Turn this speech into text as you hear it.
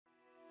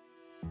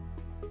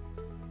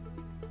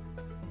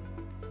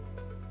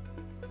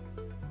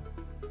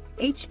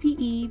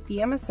HPE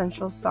VM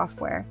Essentials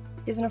software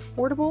is an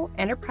affordable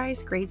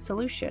enterprise-grade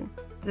solution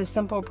for the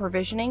simple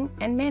provisioning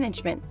and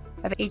management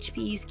of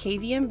HPE's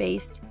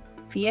KVM-based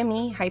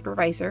VME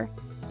hypervisor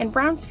and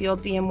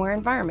brownfield VMware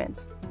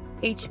environments.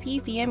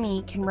 HPE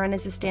VME can run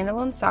as a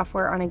standalone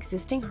software on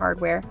existing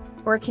hardware,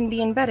 or it can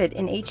be embedded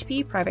in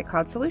HPE Private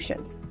Cloud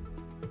solutions.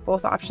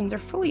 Both options are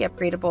fully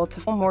upgradable to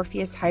full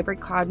Morpheus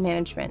hybrid cloud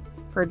management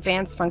for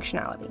advanced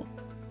functionality.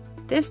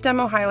 This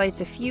demo highlights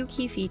a few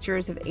key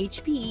features of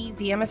HPE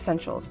VM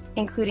Essentials,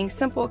 including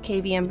simple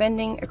KVM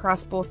bending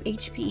across both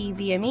HPE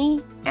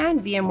VME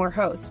and VMware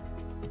hosts.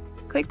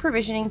 Click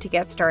Provisioning to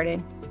get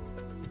started,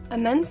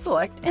 and then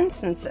select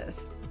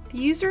Instances. The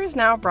user is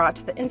now brought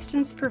to the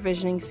Instance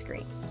Provisioning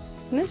screen.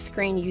 In this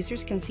screen,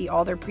 users can see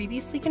all their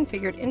previously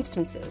configured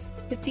instances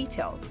with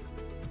details.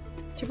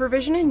 To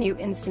provision a new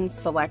instance,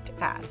 select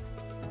Add.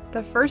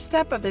 The first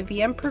step of the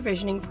VM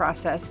provisioning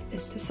process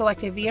is to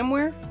select a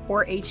VMware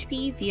or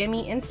HPE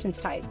VME instance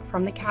type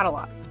from the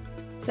catalog.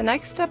 The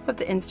next step of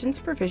the instance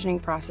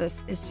provisioning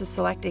process is to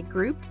select a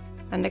group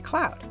and a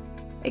cloud.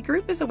 A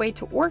group is a way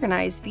to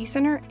organize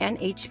vCenter and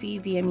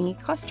HPE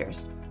VME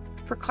clusters.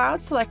 For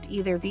cloud, select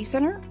either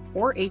vCenter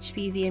or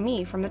HPE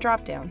VME from the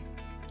dropdown.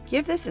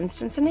 Give this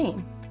instance a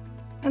name,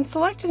 and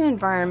select an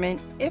environment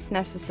if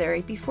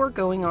necessary before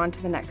going on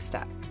to the next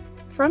step.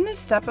 From this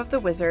step of the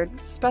wizard,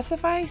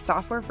 specify a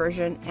software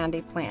version and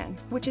a plan,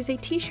 which is a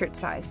t-shirt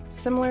size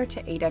similar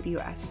to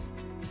AWS.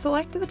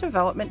 Select the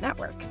development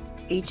network.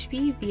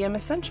 HPE VM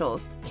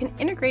Essentials can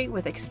integrate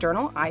with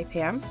external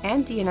IPAM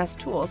and DNS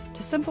tools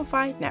to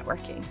simplify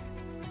networking.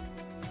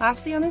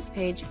 Lastly, on this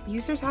page,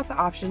 users have the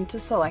option to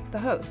select the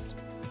host.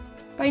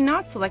 By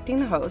not selecting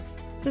the host,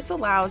 this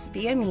allows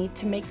VME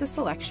to make the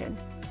selection,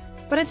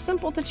 but it's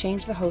simple to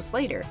change the host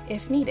later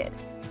if needed.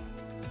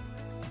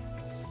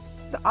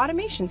 The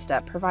automation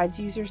step provides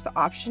users the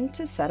option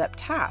to set up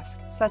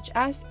tasks, such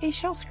as a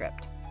shell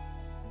script.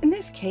 In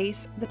this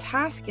case, the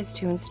task is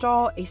to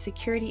install a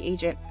security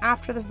agent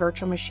after the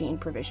virtual machine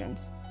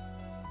provisions.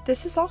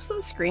 This is also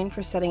the screen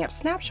for setting up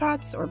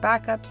snapshots or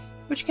backups,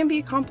 which can be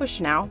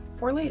accomplished now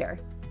or later.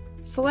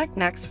 Select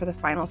Next for the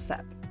final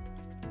step.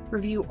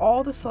 Review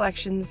all the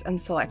selections and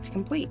select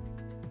Complete.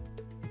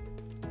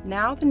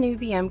 Now the new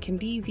VM can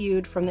be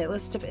viewed from the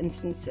list of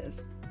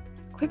instances.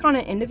 Click on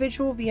an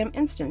individual VM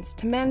instance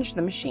to manage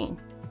the machine.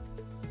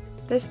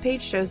 This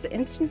page shows the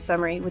instance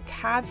summary with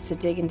tabs to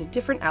dig into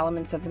different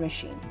elements of the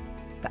machine.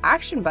 The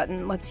Action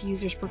button lets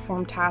users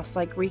perform tasks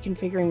like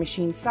reconfiguring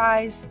machine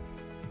size,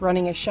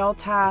 running a shell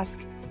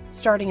task,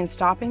 starting and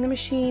stopping the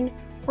machine,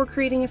 or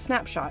creating a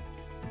snapshot.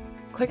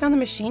 Click on the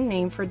machine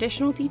name for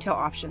additional detail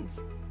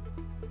options.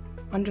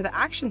 Under the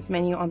Actions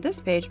menu on this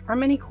page are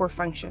many core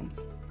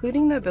functions,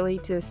 including the ability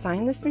to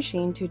assign this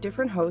machine to a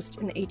different host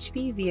in the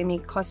HPE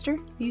VME cluster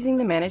using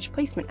the Manage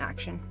Placement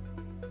action.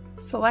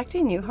 Select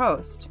a new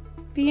host,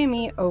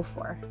 VME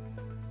 04.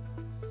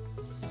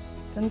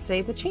 Then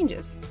save the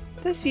changes.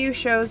 This view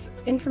shows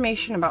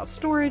information about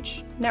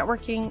storage,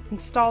 networking,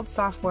 installed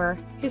software,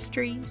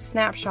 history,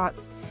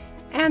 snapshots,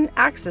 and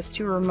access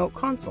to a remote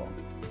console.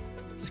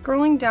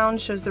 Scrolling down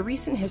shows the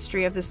recent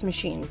history of this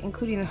machine,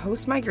 including the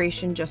host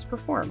migration just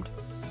performed.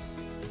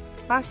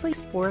 Lastly,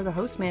 explore the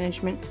host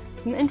management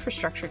from the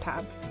Infrastructure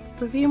tab,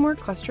 where VMware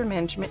Cluster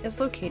Management is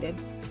located.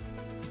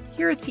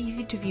 Here it's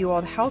easy to view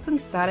all the health and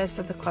status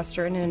of the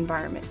cluster in an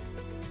environment.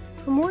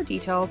 For more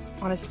details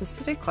on a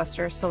specific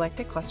cluster, select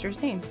a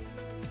cluster's name.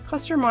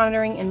 Cluster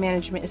monitoring and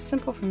management is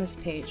simple from this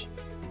page.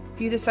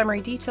 View the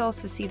summary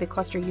details to see the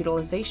cluster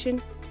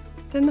utilization,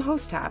 then the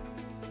Host tab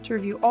to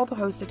review all the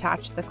hosts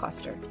attached to the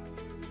cluster.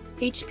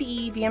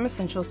 HPE VM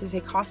Essentials is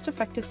a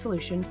cost-effective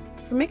solution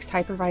for mixed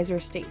hypervisor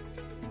estates,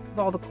 with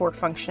all the core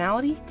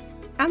functionality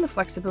and the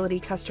flexibility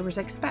customers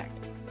expect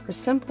for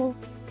simple,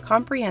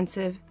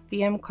 comprehensive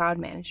VM cloud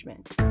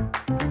management.